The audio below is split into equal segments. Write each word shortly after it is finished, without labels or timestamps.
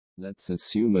Let's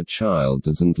assume a child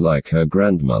doesn't like her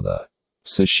grandmother.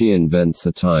 So she invents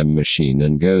a time machine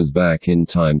and goes back in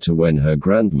time to when her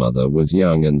grandmother was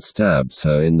young and stabs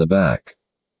her in the back.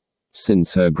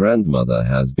 Since her grandmother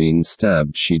has been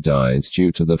stabbed, she dies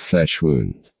due to the flesh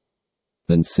wound.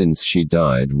 And since she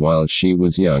died while she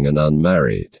was young and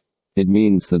unmarried, it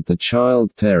means that the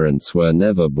child parents were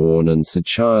never born and so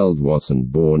child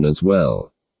wasn't born as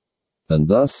well. And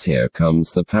thus here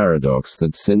comes the paradox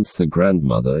that since the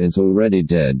grandmother is already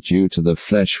dead due to the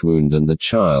flesh wound and the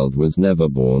child was never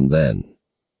born, then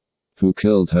who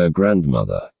killed her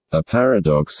grandmother? A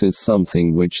paradox is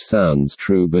something which sounds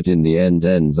true but in the end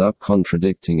ends up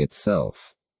contradicting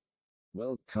itself.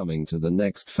 Well, coming to the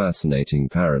next fascinating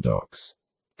paradox.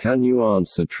 Can you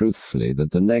answer truthfully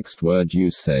that the next word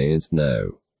you say is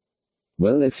no?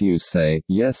 Well, if you say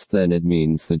yes, then it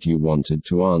means that you wanted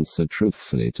to answer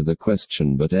truthfully to the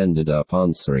question but ended up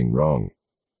answering wrong.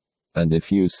 And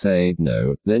if you say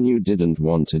no, then you didn't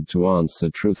wanted to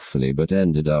answer truthfully but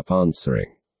ended up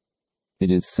answering. It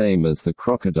is same as the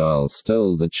crocodile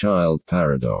stole the child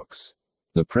paradox.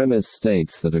 The premise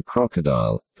states that a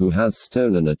crocodile, who has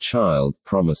stolen a child,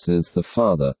 promises the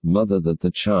father, mother that the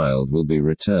child will be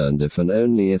returned if and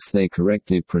only if they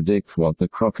correctly predict what the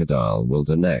crocodile will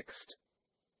do next.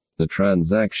 The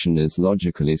transaction is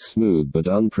logically smooth but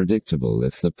unpredictable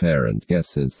if the parent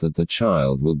guesses that the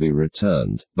child will be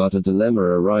returned, but a dilemma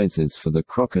arises for the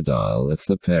crocodile if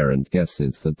the parent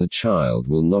guesses that the child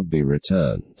will not be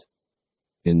returned.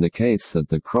 In the case that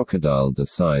the crocodile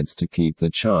decides to keep the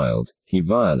child, he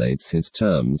violates his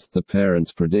terms, the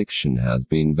parent's prediction has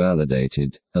been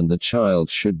validated, and the child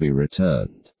should be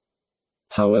returned.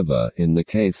 However, in the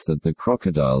case that the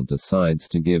crocodile decides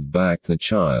to give back the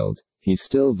child, he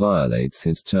still violates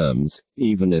his terms,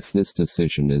 even if this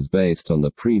decision is based on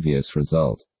the previous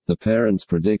result. The parent's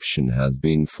prediction has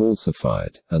been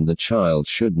falsified, and the child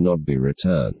should not be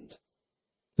returned.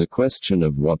 The question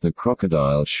of what the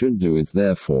crocodile should do is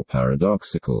therefore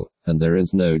paradoxical, and there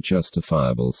is no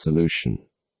justifiable solution.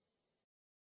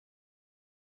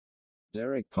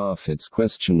 Derek Parfit's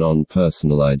question on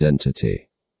personal identity.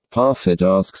 Parfit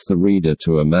asks the reader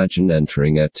to imagine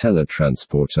entering a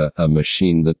teletransporter, a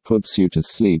machine that puts you to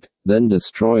sleep, then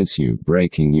destroys you,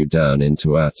 breaking you down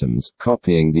into atoms,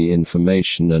 copying the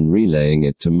information and relaying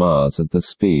it to Mars at the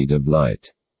speed of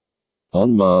light.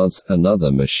 On Mars,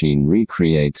 another machine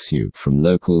recreates you from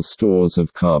local stores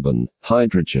of carbon,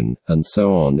 hydrogen, and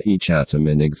so on, each atom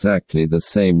in exactly the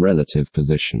same relative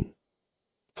position.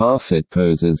 Parfit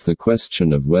poses the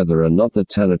question of whether or not the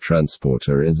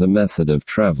teletransporter is a method of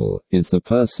travel. Is the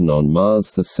person on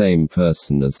Mars the same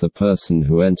person as the person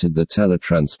who entered the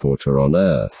teletransporter on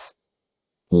Earth?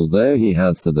 Although he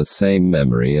has the same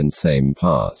memory and same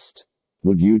past.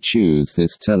 Would you choose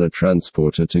this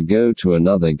teletransporter to go to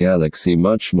another galaxy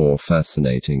much more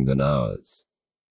fascinating than ours?